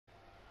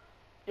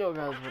Yo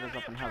guys, what is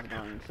up and how's it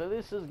going? So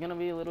this is gonna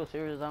be a little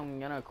series I'm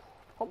gonna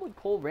probably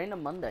call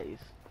Random Mondays.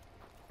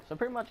 So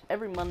pretty much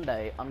every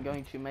Monday I'm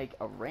going to make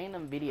a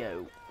random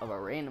video of a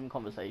random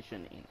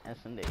conversation in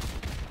S&D.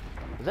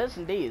 Because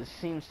S&D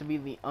seems to be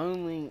the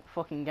only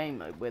fucking game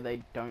mode where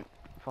they don't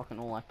fucking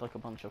all act like a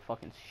bunch of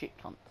fucking shit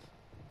cunts.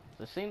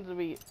 There seems to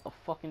be a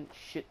fucking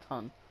shit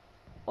ton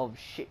of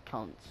shit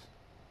cunts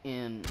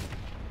in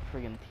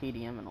friggin'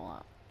 TDM and all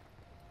that.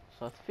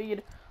 So I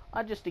figured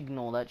I'd just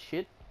ignore that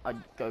shit. I'd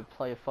go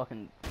play a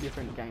fucking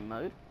different game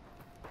mode.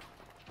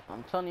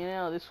 I'm telling you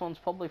now, this one's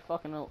probably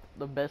fucking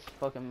the best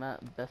fucking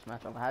best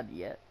match I've had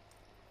yet.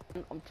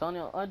 And I'm telling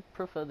you, I'd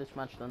prefer this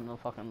match than the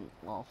fucking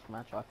last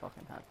match I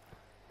fucking had.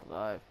 Cause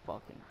I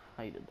fucking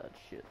hated that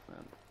shit,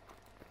 man.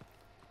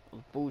 It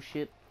was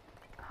bullshit.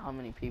 How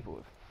many people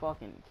were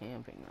fucking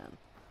camping, man?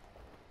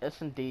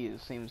 S&D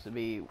seems to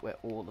be where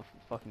all the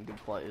fucking good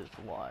players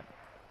lie.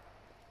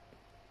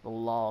 The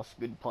last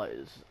good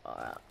players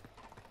are at.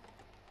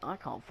 I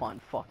can't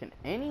find fucking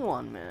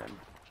anyone, man.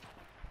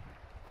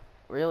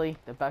 Really?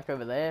 They're back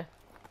over there?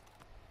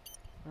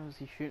 Where was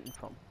he shooting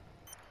from?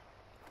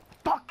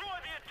 Fuck!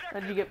 How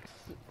did you get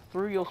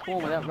through your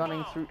spawn without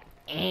running through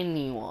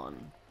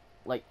anyone?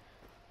 Like,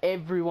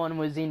 everyone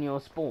was in your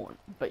spawn,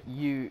 but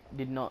you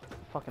did not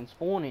fucking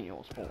spawn in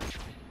your spawn.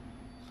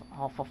 So,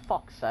 oh, for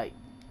fuck's sake.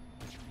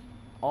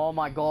 Oh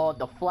my god,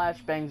 the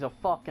flashbangs are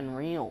fucking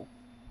real.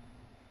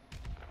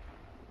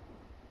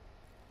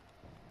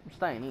 I'm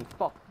staying here,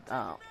 fuck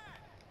out.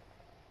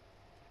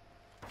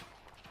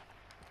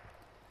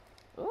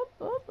 Up,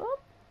 up,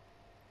 up.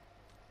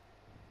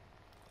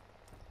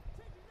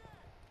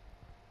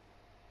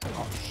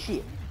 Oh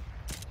shit.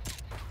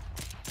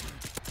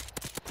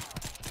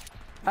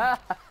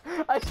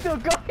 I still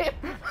got him.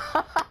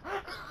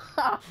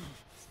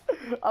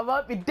 I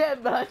might be dead,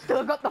 but I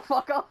still got the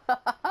fuck up.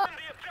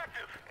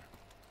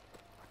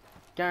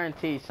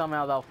 Guarantee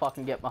somehow they'll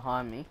fucking get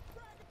behind me.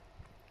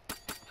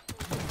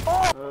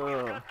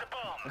 Oh!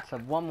 Let's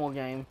have one more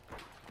game,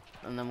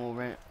 and then we'll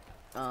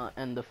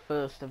end the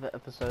first of the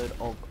episode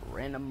of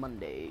Random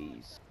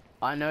Mondays.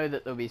 I know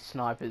that there'll be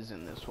snipers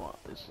in this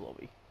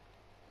lobby.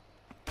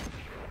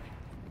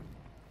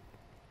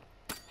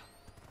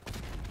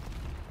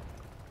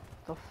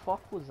 The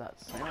fuck was that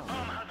sound?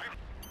 I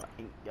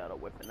ain't got a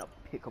weapon up,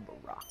 pick up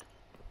a rock.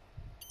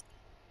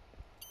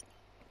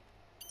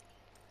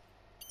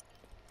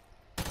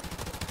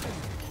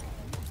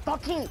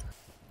 Fucking!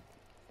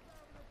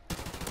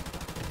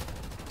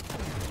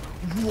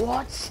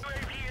 What?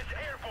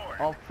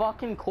 Oh,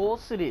 fucking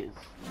course it is.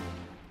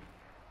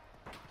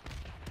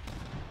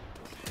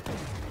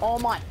 Oh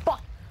my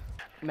fuck!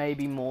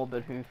 Maybe more,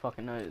 but who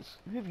fucking knows?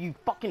 Move, you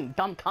fucking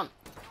dumb cunt!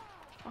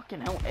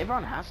 Fucking hell,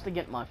 everyone has to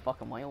get my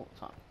fucking way all the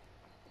time.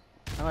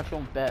 How much you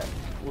want bet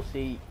we'll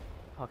see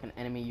fucking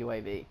enemy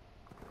UAV?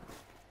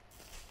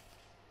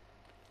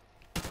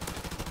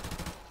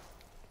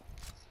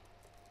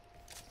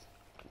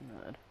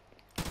 Nerd.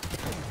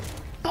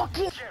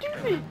 Fucking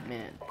stupid,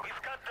 man!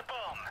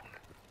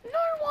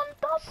 No one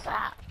does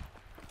that!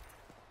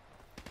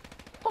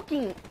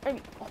 Fucking...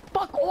 oh,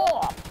 fuck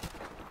off!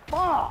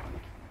 Fuck!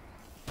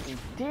 He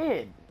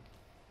did.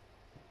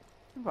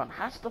 Everyone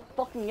has to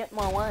fucking get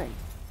my way.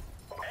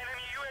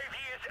 Enemy UAV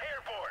is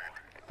airborne.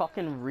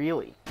 Fucking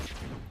really.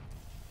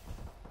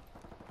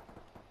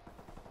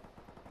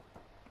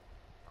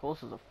 Of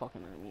course there's a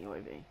fucking enemy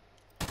UAV.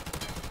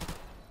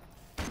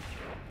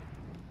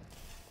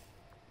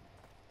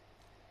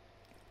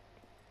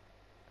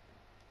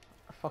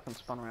 I fucking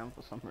spun around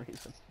for some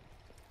reason.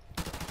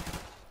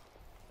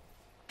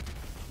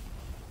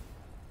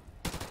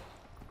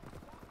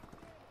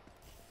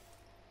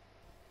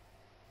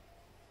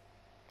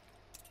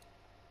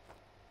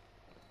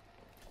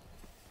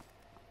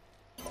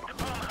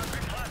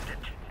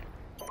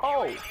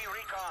 Oh!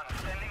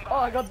 Oh,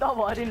 I got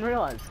double, I didn't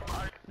realize.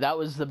 That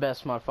was the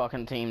best my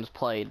fucking team's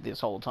played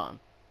this whole time.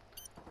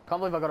 Can't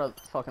believe I got a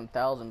fucking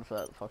 1,000 for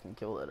that fucking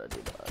kill that I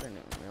did. I didn't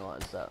even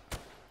realize that.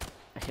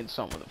 I hit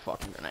someone with a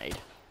fucking grenade.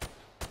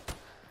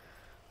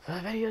 So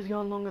that video's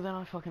gone longer than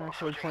I fucking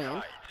actually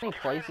planned. How many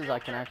places I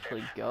can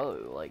actually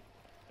go? Like,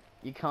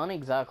 you can't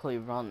exactly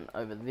run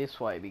over this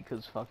way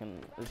because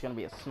fucking there's gonna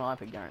be a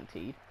sniper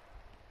guaranteed.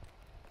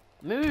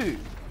 Move!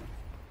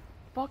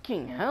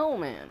 Fucking hell,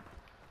 man.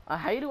 I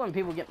hate it when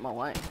people get in my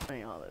way. Oh,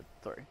 yeah, there's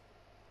 3.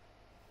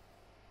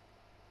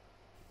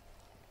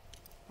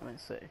 Let me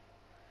see.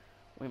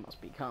 We must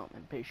be calm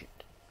and patient.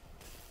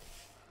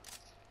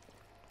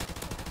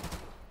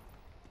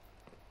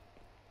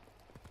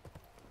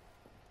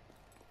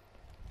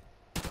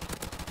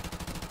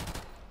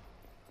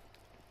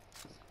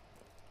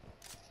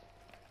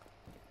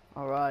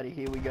 Alrighty,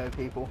 here we go,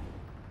 people.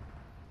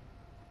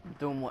 I'm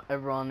doing what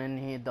everyone in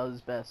here does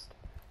best.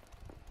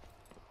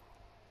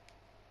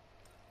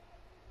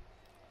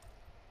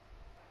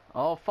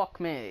 Oh, fuck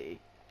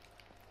me.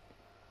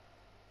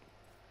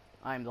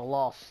 I'm the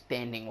last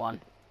standing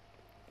one.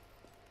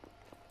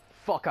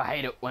 Fuck, I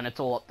hate it when it's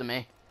all up to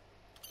me.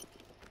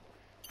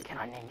 Can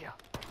I ninja?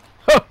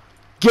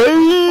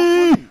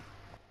 Gay!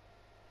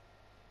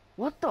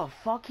 What the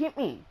fuck hit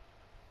me?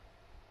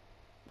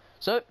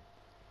 So,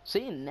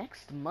 see you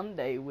next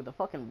Monday with a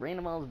fucking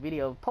randomized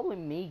video of probably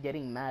me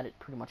getting mad at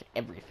pretty much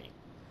everything.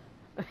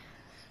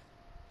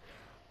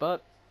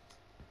 But,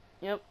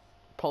 yep,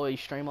 probably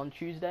stream on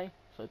Tuesday,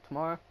 so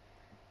tomorrow,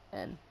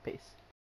 and peace.